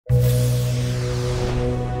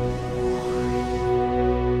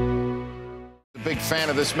Big fan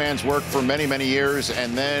of this man's work for many, many years.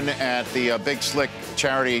 And then at the Big Slick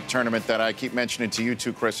charity tournament that I keep mentioning to you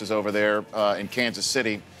two, Chris, is over there in Kansas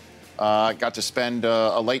City. Got to spend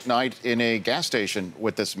a late night in a gas station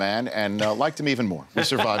with this man and liked him even more. We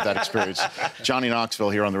survived that experience. Johnny Knoxville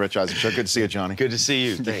here on The Rich Eisen Show. Good to see you, Johnny. Good to see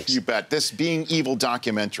you. Thanks. You bet. This Being Evil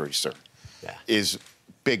documentary, sir, yeah, is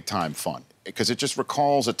big-time fun because it just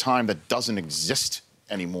recalls a time that doesn't exist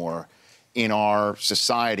anymore in our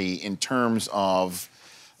society in terms of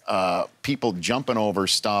people jumping over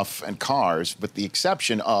stuff and cars, with the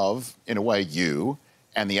exception of, in a way, you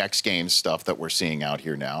and the X Games stuff that we're seeing out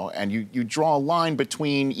here now. And you draw a line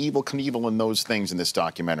between Evel Knievel and those things in this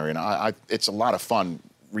documentary. And it's a lot of fun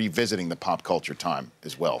revisiting the pop culture time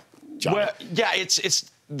as well, Johnny. Well, yeah, it's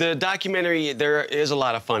the documentary. There is a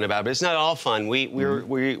lot of fun about it, but it's not all fun.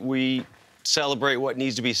 We celebrate what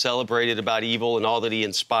needs to be celebrated about Evel and all that he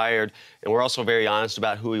inspired, and we're also very honest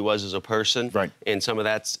about who he was as a person. Right. And some of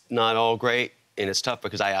that's not all great, and it's tough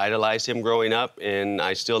because I idolized him growing up, and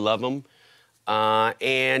I still love him.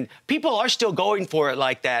 And people are still going for it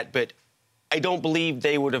like that, but I don't believe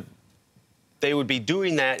they would be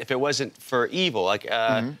doing that if it wasn't for Evel. Like,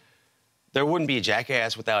 there wouldn't be a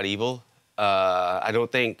Jackass without Evel. I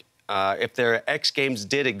don't think if their X Games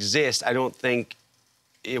did exist, I don't think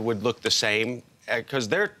it would look the same because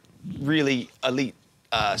they're really elite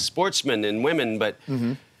sportsmen and women, but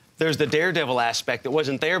there's the daredevil aspect that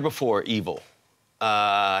wasn't there before Evel.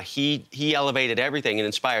 He elevated everything and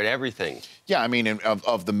inspired everything. Yeah, I mean,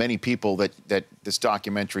 of the many people that this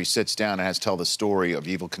documentary sits down and has to tell the story of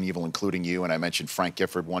Evel Knievel, including you, and I mentioned Frank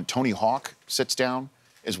Gifford one, Tony Hawk sits down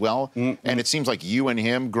as well. And it seems like you and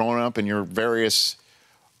him growing up in your various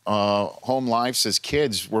home lives as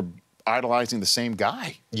kids were idolizing the same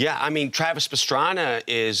guy. Yeah, I mean, Travis Pastrana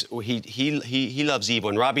is, he loves Evel.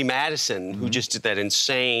 And Robbie Madison, who just did that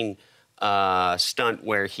insane stunt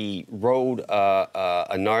where he rode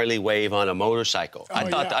a gnarly wave on a motorcycle.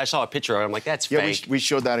 I saw a picture of it. I'm like, that's fake. We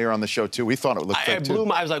showed that here on the show, too. We thought it looked fake, too.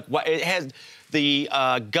 I was like, what? It has the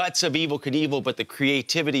guts of Evel Knievel, but the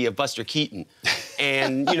creativity of Buster Keaton.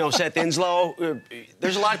 And, you know, Seth Inslow.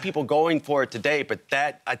 There's a lot of people going for it today, but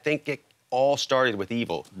that, I think it all started with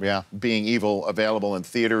Evel. Yeah, Being Evil, available in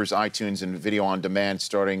theaters, iTunes, and video on demand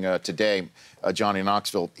starting today. Johnny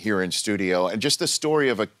Knoxville here in studio. And just the story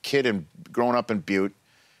of a kid growing up in Butte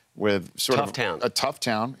with sort of a tough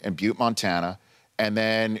town in Butte, Montana. And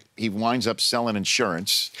then he winds up selling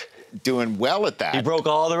insurance, doing well at that. He broke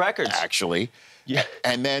all the records. Actually. Yeah.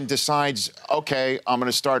 And then decides, okay, I'm going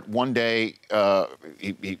to start one day.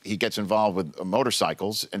 He gets involved with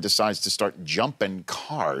motorcycles and decides to start jumping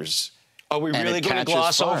cars. Are we really going to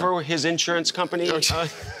gloss over his insurance company?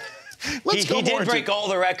 He did break all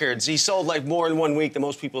the records. He sold like more in 1 week than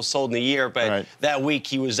most people sold in a year, but that week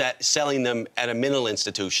he was selling them at a mental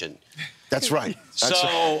institution. That's right.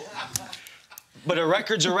 But a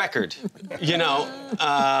record's a record, you know.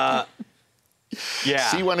 Yeah.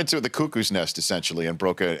 So he went into the cuckoo's nest, essentially, and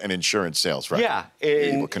broke an insurance sales record.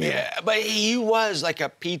 Yeah, but he was like a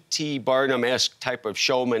P.T. Barnum-esque type of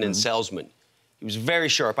showman and salesman. He was very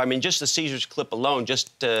sharp. I mean, just the Caesars clip alone,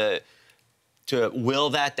 just to will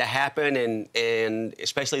that to happen, and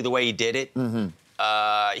especially the way he did it,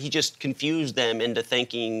 he just confused them into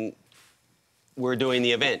thinking we're doing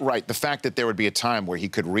the event. Right. The fact that there would be a time where he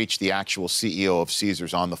could reach the actual CEO of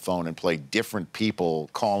Caesars on the phone and play different people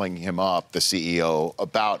calling him up, the CEO,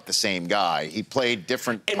 about the same guy. He played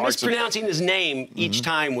different parts. And mispronouncing his name each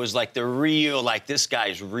time was like the real, like, this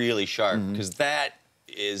guy's really sharp, because that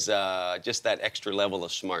is just that extra level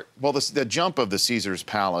of smart. Well, the jump of the Caesars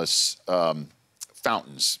Palace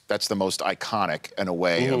fountains, that's the most iconic, in a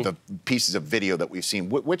way, of the pieces of video that we've seen.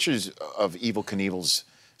 Which is of Evel Knievel's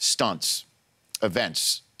stunts,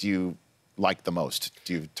 events, do you like the most?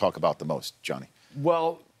 Do you talk about the most, Johnny?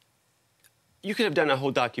 Well, you could have done a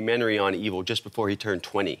whole documentary on Evel just before he turned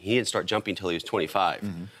 20. He didn't start jumping until he was 25.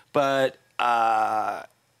 But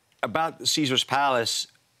about Caesars Palace,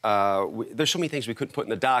 there's so many things we couldn't put in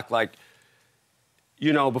the doc, like,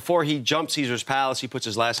 you know, before he jumped Caesars Palace, he puts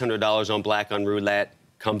his last $100 on black on roulette,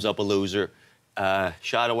 comes up a loser,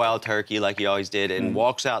 shot a wild turkey like he always did, and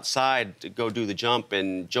walks outside to go do the jump,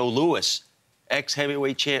 and Joe Louis,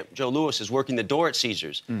 ex-heavyweight champ Joe Louis, is working the door at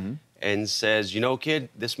Caesars and says, you know, kid,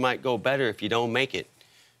 this might go better if you don't make it.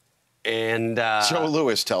 And Joe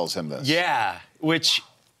Louis tells him this. Yeah, which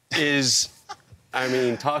is... I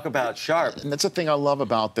mean, talk about sharp. And that's the thing I love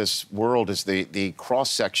about this world, is the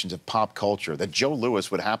cross-sections of pop culture. That Joe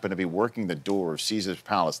Louis would happen to be working the door of Caesar's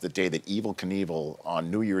Palace the day that Evel Knievel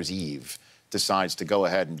on New Year's Eve decides to go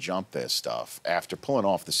ahead and jump this stuff after pulling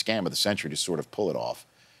off the scam of the century to sort of pull it off.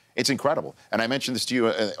 It's incredible. And I mentioned this to you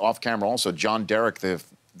off camera also. John Derek,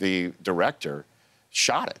 the director,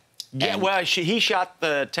 shot it. Yeah, well, he shot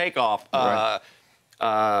the takeoff. Right.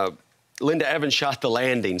 Linda Evans shot the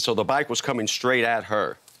landing, so the bike was coming straight at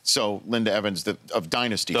her. So Linda Evans of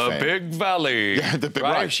Dynasty The fame. Big Valley. Yeah, the Big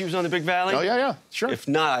right. Right. She was on the Big Valley? Oh, yeah, sure. If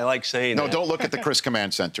not, I like saying that. No, don't look at the Chris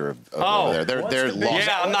Command Center Oh. over there. They're the Big- lost.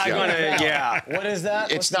 Yeah, I'm not going to, yeah. What is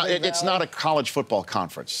that? It's not a college football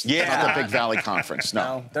conference. Yeah. It's not the Big Valley Conference. No,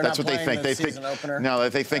 No, they're that's not what they playing think. the season opener? No,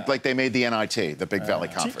 they think like they made the NIT, the Big Valley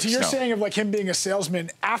Conference. To your No. saying of like him being a salesman,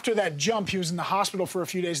 after that jump, he was in the hospital for a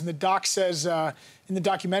few days, and the doc says in the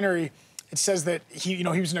documentary, it says that he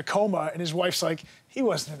was in a coma, and his wife's like, he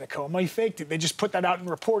wasn't in a coma, he faked it. They just put that out in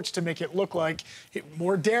reports to make it look like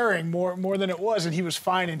more daring, more than it was, and he was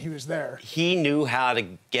fine and he was there. He knew how to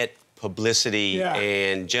get publicity Yeah.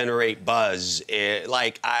 and generate buzz.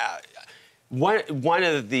 One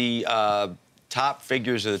of the top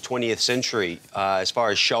figures of the 20th century, as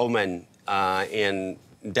far as showmen and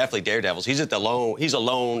definitely daredevils. He's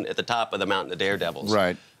alone at the top of the mountain of daredevils.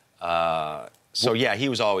 Right. So yeah, he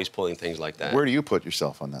was always pulling things like that. Where do you put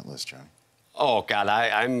yourself on that list, Johnny? Oh God,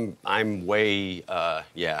 I'm way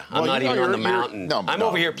yeah. I'm Well, not you know, even on the you're- mountain. no, I'm no,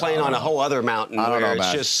 over here playing on a whole other mountain I don't where know, it's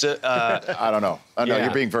man. just I don't know. No, Yeah.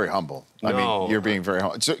 you're being very humble. I No. mean, you're being very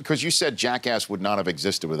humble. Because you said Jackass would not have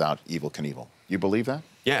existed without Evel Knievel. You believe that?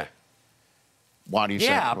 yeah. Why do you say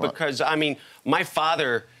Yeah, that? because I mean, my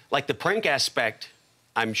father, like the prank aspect,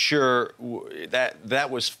 I'm sure that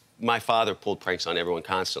was my father pulled pranks on everyone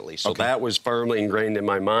constantly, so Okay. that was firmly ingrained in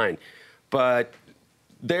my mind. But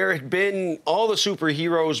there had been all the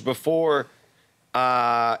superheroes before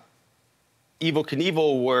Evel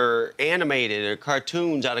Knievel were animated or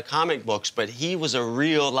cartoons out of comic books, but he was a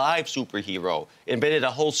real live superhero, invented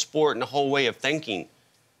a whole sport and a whole way of thinking.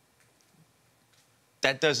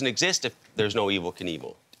 That doesn't exist if there's no Evel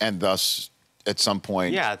Knievel. And thus, at some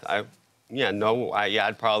point... Yeah,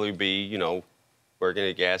 I'd probably be, working at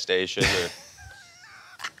a gas station or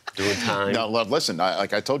doing time. No, love, listen,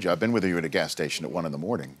 like I told you, I've been with you at a gas station at 1 in the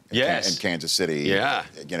morning Yes. in Kansas City. Yeah,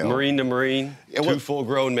 Marine to Marine, Yeah, well- two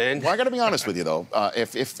full-grown men. Well, I got to be honest with you, though.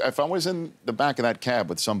 If I was in the back of that cab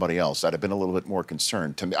with somebody else, I'd have been a little bit more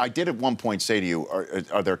concerned. To me, I did at one point say to you,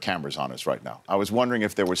 are there cameras on us right now? I was wondering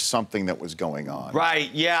if there was something that was going on.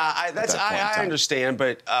 Right, yeah, that point in I time. understand,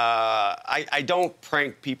 but I don't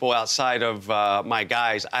prank people outside of my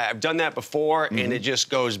guys. I've done that before, and it just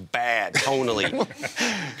goes bad tonally.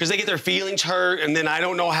 Because they get their feelings hurt, and then I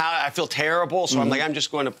don't know how, I feel terrible, so I'm like, I'm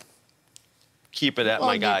just going to keep it at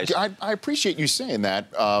my guys. I appreciate you saying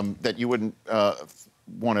that, that you wouldn't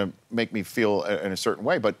want to make me feel in a certain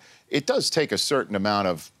way, but it does take a certain amount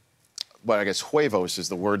of, well, I guess huevos is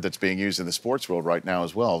the word that's being used in the sports world right now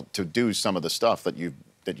as well, to do some of the stuff that you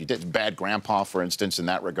did. Bad grandpa, for instance, in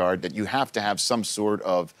that regard, that you have to have some sort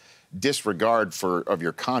of disregard of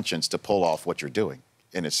your conscience to pull off what you're doing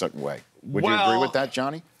in a certain way. Would you agree with that,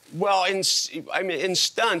 Johnny? Well, in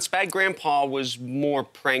stunts, Bad Grandpa was more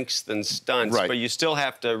pranks than stunts, Right. but you still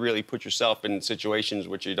have to really put yourself in situations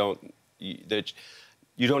which you don't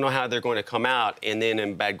know how they're going to come out. And then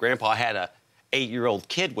in Bad Grandpa, I had a 8-year-old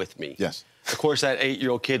kid with me. Yes. Of course, that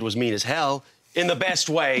 8-year-old kid was mean as hell, in the best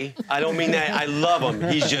way. I don't mean that. I love him.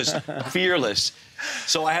 He's just fearless.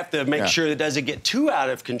 So I have to make sure it doesn't get too out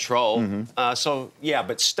of control. So, yeah,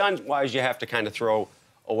 but stunt-wise, you have to kind of throw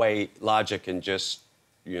away logic and just,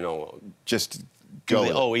 Just go.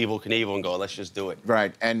 Evel Knievel and go, let's just do it.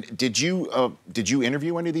 Right. And did you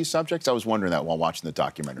interview any of these subjects? I was wondering that while watching the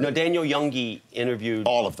documentary. No, Daniel Youngie interviewed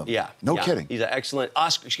All of them? Yeah. No yeah. kidding. He's an excellent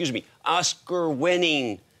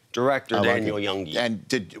Oscar-winning director, I like Daniel it. Youngie.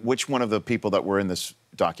 And which one of the people that were in this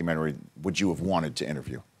documentary would you have wanted to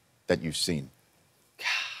interview that you've seen?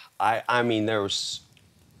 I mean, there was.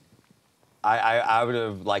 I would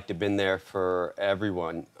have liked to have been there for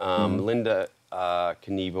everyone. Linda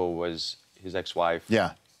Knievel was his ex-wife.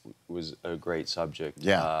 Yeah. Was a great subject.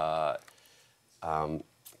 Yeah. God,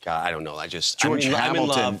 I don't know. George I'm in Hamilton.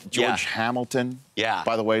 love. George Hamilton. Yeah.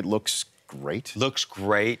 By the way, looks great. Looks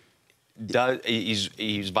great.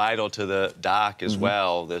 He's vital to the doc as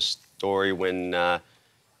well. This story when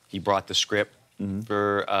he brought the script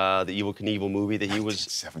for the Evel Knievel movie that he was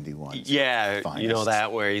 71. Yeah, Finest. you know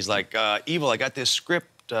that where he's like, Evel, I got this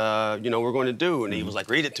script, we're going to do, and he was like,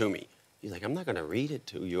 read it to me. He's like, I'm not going to read it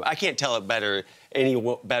to you. I can't tell it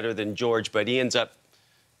any better than George, but he ends up.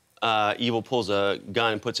 Evel pulls a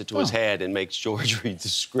gun and puts it to his head and makes George read the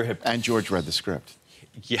script. And George read the script.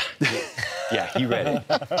 Yeah, yeah, he read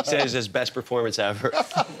it. Said it's his best performance ever.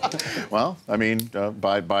 Well, I mean,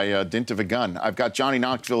 by dint of a gun. I've got Johnny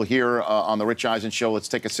Knoxville here on the Rich Eisen Show. Let's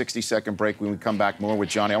take a 60-second break. When we come back, more with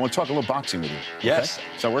Johnny. I want to talk a little boxing with you. Yes. Okay?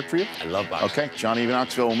 Does that work for you? I love boxing. Okay, Johnny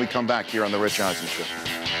Knoxville when we come back here on the Rich Eisen Show.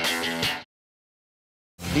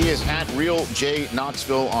 He is at Real J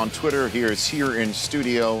Knoxville on Twitter. He is here in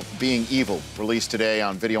studio. Being Evil, released today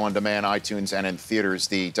on video on demand, iTunes, and in theaters.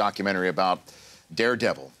 The documentary about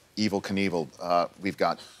Daredevil, Evel Knievel. We've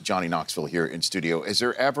got Johnny Knoxville here in studio. Has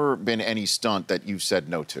there ever been any stunt that you've said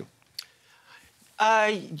no to?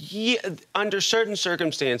 Yeah, under certain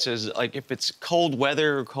circumstances, like if it's cold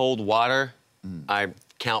weather or cold water, I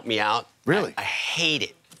count me out. Really? I hate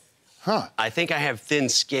it. Huh. I think I have thin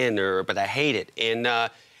skin, but I hate it. And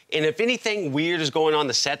if anything weird is going on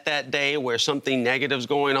the set that day where something negative's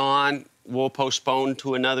going on, we'll postpone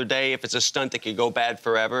to another day if it's a stunt that could go bad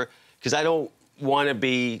forever. Because I don't want to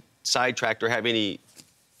be sidetracked or have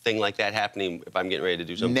anything like that happening if I'm getting ready to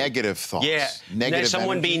do something. Negative thoughts. Yeah. Negative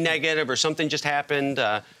someone energy? being negative or something just happened.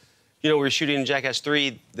 You know, we were shooting in Jackass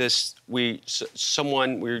 3. We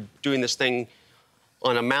were doing this thing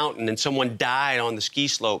on a mountain, and someone died on the ski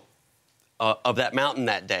slope of that mountain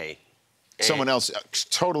that day. Someone else,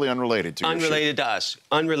 totally unrelated to your Unrelated to us.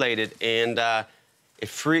 Unrelated. And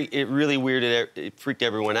it really it freaked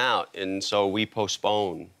everyone out. And so we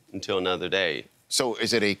postponed until another day. So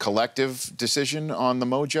is it a collective decision on the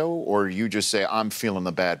mojo, or you just say, I'm feeling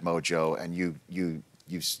the bad mojo, and you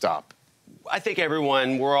stop? I think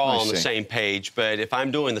we're all on the same page, but if I'm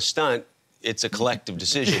doing the stunt, it's a collective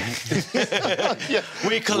decision. Yeah.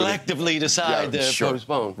 We collectively decide to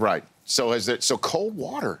postpone. Right. So cold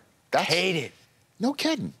water. Hate it. No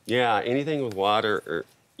kidding. Yeah, anything with water or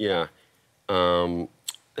yeah.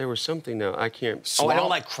 There was something now I can't. Oh, I don't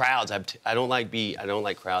like crowds. I don't like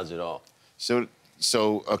crowds at all. So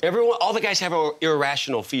all the guys have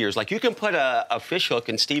irrational fears. Like you can put a fish hook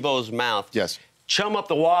in Steve-O's mouth. Yes. Chum up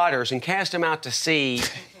the waters and cast him out to sea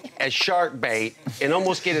as shark bait and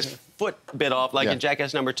almost get his foot bit off like in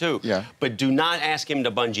Jackass #2. Yeah. But do not ask him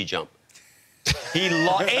to bungee jump.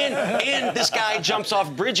 And this guy jumps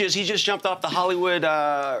off bridges. He just jumped off the Hollywood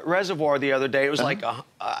Reservoir the other day. It was like,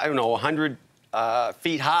 I don't know, 100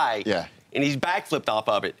 feet high. Yeah. And he's backflipped off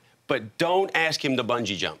of it. But don't ask him to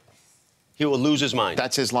bungee jump. He will lose his mind.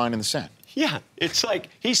 That's his line in the sand. Yeah, it's like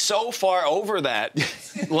he's so far over that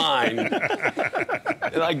line.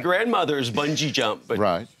 Like grandmother's bungee jump. But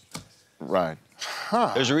Right.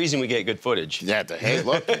 Huh. There's a reason we get good footage. Yeah. Hey,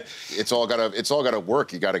 look, it's all gotta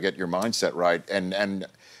work. You got to get your mindset right. And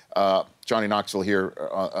Johnny Knoxville here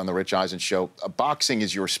on the Rich Eisen Show. Boxing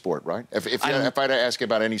is your sport, right? If I had to ask you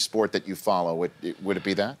about any sport that you follow, would it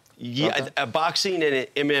be that? Yeah, boxing and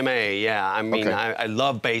MMA, yeah. I mean, Okay. I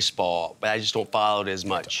love baseball, but I just don't follow it as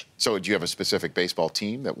much. So do you have a specific baseball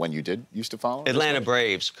team that when you used to follow? Atlanta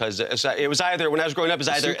Braves, because it was either, when I was growing up, it was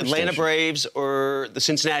either Atlanta Braves or the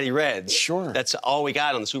Cincinnati Reds. Sure. That's all we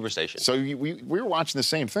got on the Superstation. So we were watching the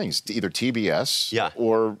same things, either TBS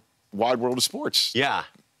or Wide World of Sports. Yeah,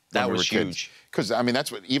 that was huge. Because, I mean,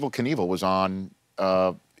 that's what Evel Knievel was on.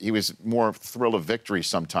 He was more thrill of victory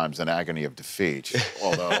sometimes than agony of defeat,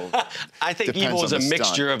 although I think Evel was a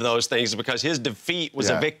mixture of those things because his defeat was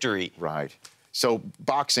a victory. Right. So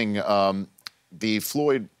boxing, the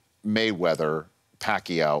Floyd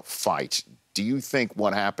Mayweather-Pacquiao fight, do you think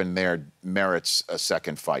what happened there merits a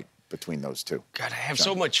second fight between those two? God, I have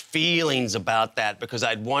so much feelings about that because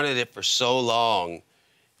I'd wanted it for so long.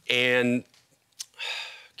 And,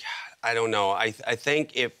 God, I don't know. I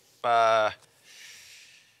think if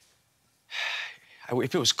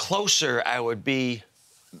it was closer, I would be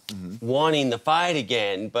wanting the fight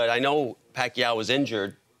again. But I know Pacquiao was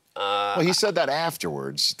injured. Well, he said that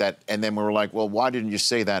afterwards. And then we were like, well, why didn't you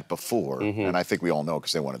say that before? And I think we all know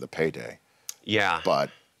because they wanted the payday. Yeah. But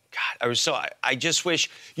God, I just wish,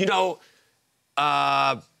 you know,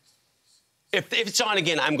 if it's on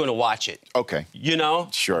again, I'm going to watch it. Okay. You know?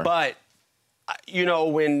 Sure. But, you know,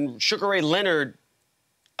 when Sugar Ray Leonard,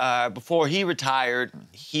 before he retired,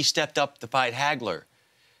 he stepped up to fight Hagler.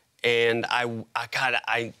 And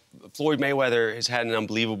Floyd Mayweather has had an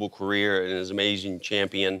unbelievable career and is an amazing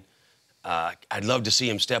champion. I'd love to see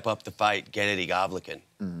him step up to fight Gennady Golovkin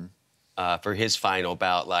for his final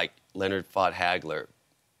bout, like Leonard fought Hagler.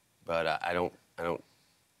 But I don't know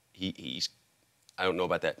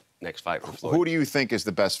about that next fight for Floyd. Who do you think is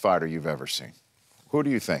the best fighter you've ever seen? Who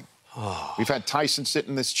do you think? Oh. We've had Tyson sit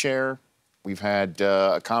in this chair. We've had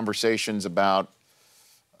conversations about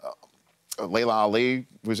Layla Ali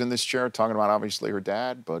was in this chair talking about obviously her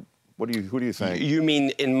dad, but who do you think? You mean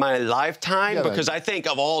in my lifetime? Yeah, because I think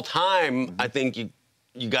of all time, I think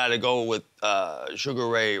you got to go with Sugar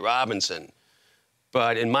Ray Robinson.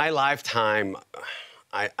 But in my lifetime,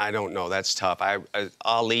 I don't know. That's tough.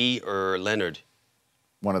 Ali or Leonard.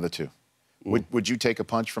 One of the two. Would you take a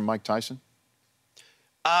punch from Mike Tyson?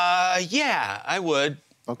 Yeah, I would.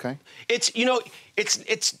 Okay. It's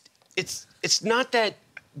not that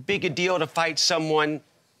big a deal to fight someone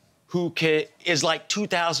who is like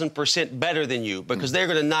 2,000% better than you, because they're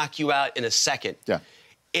going to knock you out in a second. Yeah.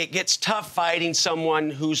 It gets tough fighting someone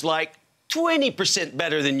who's like 20%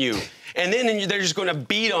 better than you, and then they're just going to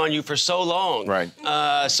beat on you for so long. Right.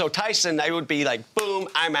 So Tyson, I would be like, boom,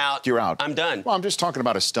 I'm out. You're out. I'm done. Well, I'm just talking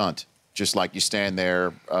about a stunt. Just like you stand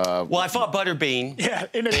there. Well, I fought Butterbean. Yeah,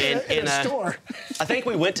 in a store. I think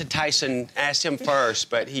we went to Tyson, asked him first,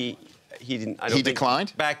 but he didn't. He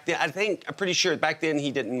declined? Back then, I'm pretty sure back then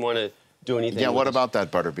he didn't want to do anything. Yeah, what with about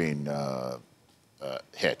that Butterbean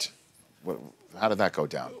hit? How did that go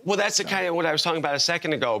down? Well, that's the kind of what I was talking about a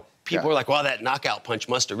second ago. People were like, well, that knockout punch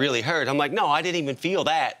must have really hurt. I'm like, no, I didn't even feel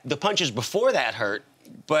that. The punches before that hurt,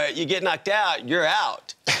 but you get knocked out, you're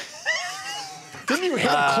out. Didn't you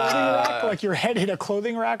hit a clothing rack? Like your head hit a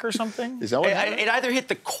clothing rack or something? Is that what happened? It either hit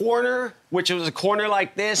the corner, which was a corner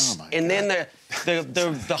like this, and then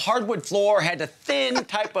the hardwood floor had a thin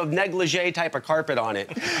type of negligee type of carpet on it.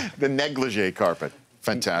 The negligee carpet.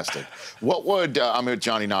 Fantastic. What would, I'm with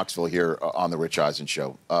Johnny Knoxville here on the Rich Eisen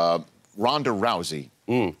Show. Ronda Rousey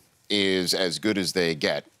is as good as they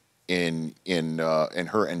get in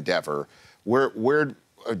her endeavor. Where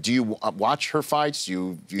do you watch her fights?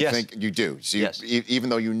 Do you think you do? So yes. Even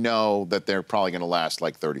though you know that they're probably going to last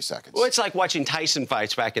like 30 seconds. Well, it's like watching Tyson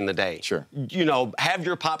fights back in the day. Sure. You know, have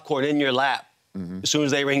your popcorn in your lap as soon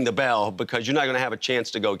as they ring the bell, because you're not going to have a chance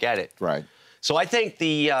to go get it. Right. So I think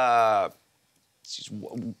she's a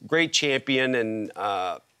great champion, and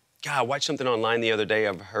God, I watched something online the other day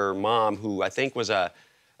of her mom, who I think was a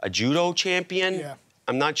judo champion. Yeah.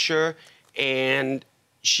 I'm not sure, and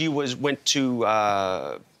she went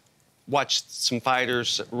to watch some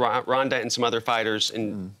fighters, Ronda and some other fighters,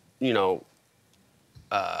 and you know,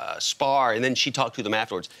 spar, and then she talked to them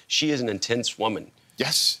afterwards. She is an intense woman.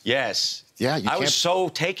 Yes. Yes. Yeah. I was so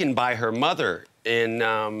taken by her mother,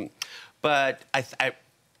 and but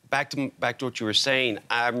back to what you were saying.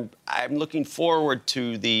 I'm looking forward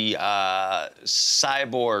to the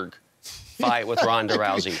cyborg fight with Ronda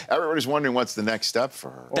Rousey. Everybody's wondering what's the next step for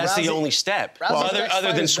her. That's the only step.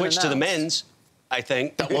 Other than switch to the men's, I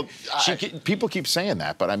think. Well, people keep saying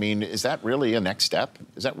that, but I mean, is that really a next step?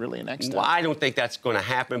 Is that really a next step? Well, I don't think that's going to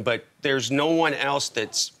happen, but there's no one else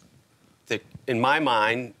that, in my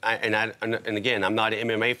mind, and again, I'm not an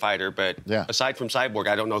MMA fighter, but aside from Cyborg,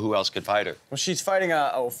 I don't know who else could fight her. Well, she's fighting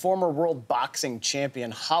a former world boxing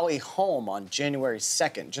champion, Holly Holm, on January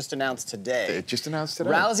 2nd, just announced today. It just announced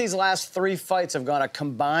today. Rousey's last 3 fights have gone a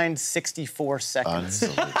combined 64 seconds.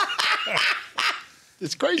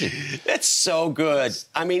 It's crazy. It's so good.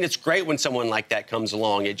 I mean, it's great when someone like that comes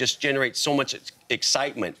along. It just generates so much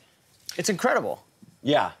excitement. It's incredible.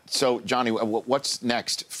 Yeah. So, Johnny, what's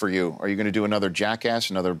next for you? Are you going to do another Jackass,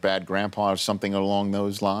 another Bad Grandpa, or something along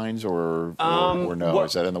those lines, or no? Well,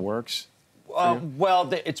 is that in the works? Well,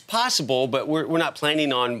 it's possible, but we're not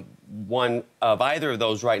planning on one of either of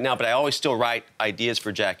those right now. But I always still write ideas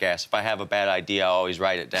for Jackass. If I have a bad idea, I always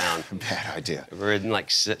write it down. Bad idea. We're in like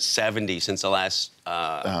 70 since the last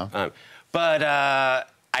time. But I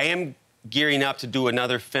am gearing up to do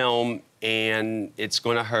another film, and it's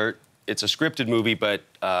going to hurt. It's a scripted movie, but,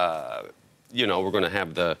 you know, we're going to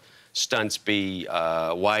have the stunts be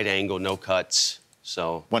wide angle, no cuts.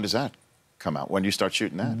 So when does that come out? When do you start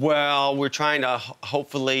shooting that? Well, we're trying to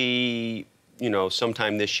hopefully, you know,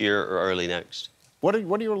 sometime this year or early next. What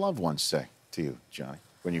do your loved ones say to you, Johnny,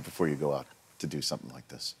 before you go out to do something like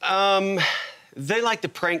this? They like the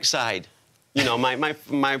prank side. You know, my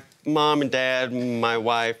mom and dad, my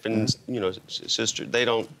wife and, you know, sister, they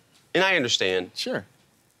don't, and I understand. Sure.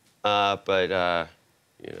 But,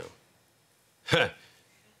 you know.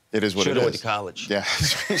 It is what it is. Should have went to college. Yeah.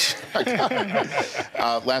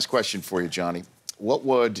 Last question for you, Johnny. What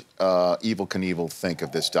would Evel Knievel think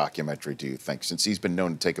of this documentary, do you think? Since he's been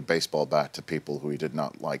known to take a baseball bat to people who he did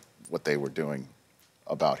not like what they were doing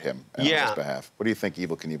about him on his behalf. What do you think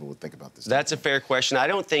Evel Knievel would think about this? That's a fair question. I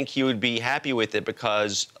don't think he would be happy with it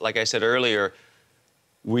because, like I said earlier,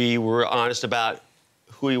 we were honest about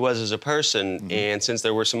who he was as a person, and since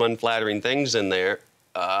there were some unflattering things in there,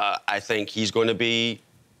 I think he would be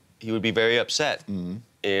very upset,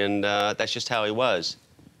 and that's just how he was.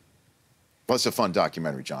 Well, it's a fun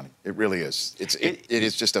documentary, Johnny. It really is. It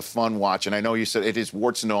is just a fun watch, and I know you said it is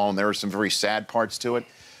warts and all, and there are some very sad parts to it,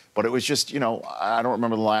 But it was just, you know, I don't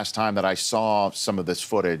remember the last time that I saw some of this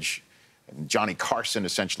footage. And Johnny Carson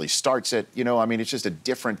essentially starts it. You know, I mean, it's just a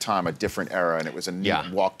different time, a different era, and it was a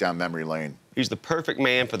neat walk down memory lane. He's the perfect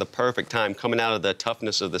man for the perfect time, coming out of the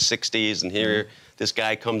toughness of the 60s, and here this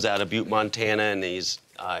guy comes out of Butte, Montana, and he's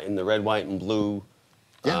in the red, white, and blue.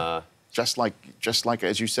 Yeah, just like,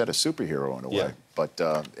 as you said, a superhero in a way. Yeah. But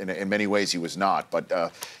in many ways, he was not. But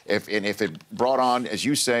if it brought on, as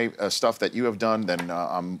you say, stuff that you have done, then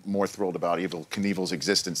I'm more thrilled about Knievel's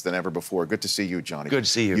existence than ever before. Good to see you, Johnny. Good to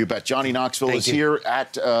see you. You bet. Johnny Knoxville is here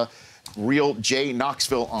at Real J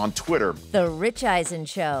Knoxville on Twitter. The Rich Eisen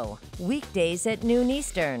Show, weekdays at noon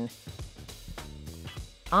Eastern.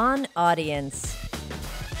 On Audience.